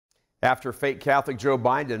After fake Catholic Joe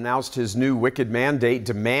Biden announced his new wicked mandate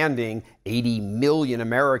demanding 80 million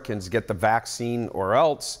Americans get the vaccine or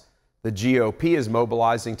else, the GOP is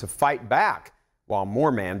mobilizing to fight back while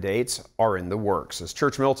more mandates are in the works. As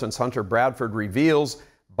Church Militant's Hunter Bradford reveals,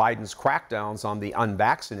 Biden's crackdowns on the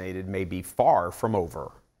unvaccinated may be far from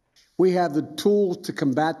over. We have the tools to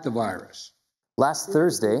combat the virus. Last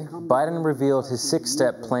Thursday, Biden revealed his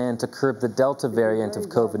six-step plan to curb the Delta variant of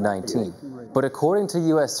COVID-19. But according to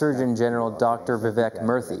U.S. Surgeon General Dr. Vivek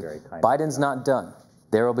Murthy, Biden's not done.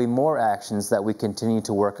 There will be more actions that we continue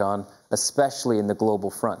to work on, especially in the global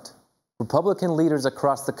front. Republican leaders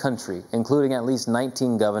across the country, including at least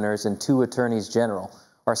 19 governors and 2 attorneys general,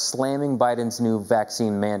 are slamming Biden's new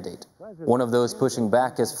vaccine mandate. One of those pushing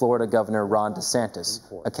back is Florida Governor Ron DeSantis,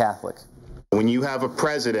 a Catholic. When you have a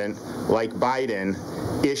president like Biden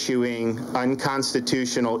issuing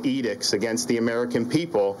unconstitutional edicts against the American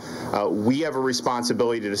people, we have a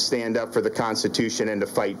responsibility to stand up for the Constitution and to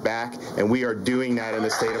fight back, and we are doing that in the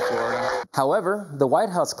state of Florida. However, the White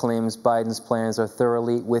House claims Biden's plans are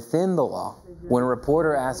thoroughly within the law. When a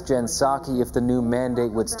reporter asked Jen Psaki if the new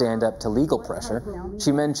mandate would stand up to legal pressure,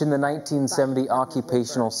 she mentioned the 1970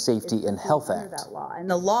 Occupational Safety and Health Act. And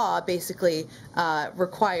the law basically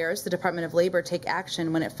requires the Department of Labor take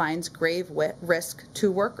action when it finds grave risk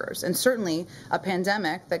to workers. And certainly a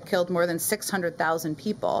pandemic that killed more than 600,000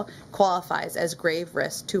 people qualifies as grave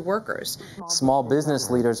risk to workers. Small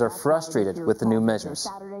business leaders are frustrated with the new measures.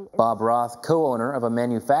 Bob Roth, co-owner of a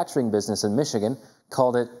manufacturing business in Michigan,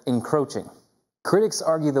 called it encroaching. Critics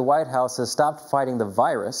argue the White House has stopped fighting the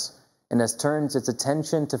virus and has turned its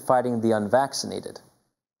attention to fighting the unvaccinated.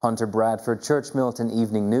 Hunter Bradford, Church Militant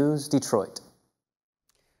Evening News, Detroit.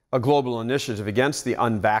 A global initiative against the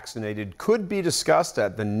unvaccinated could be discussed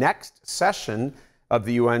at the next session of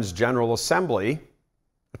the UN's General Assembly.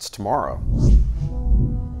 It's tomorrow.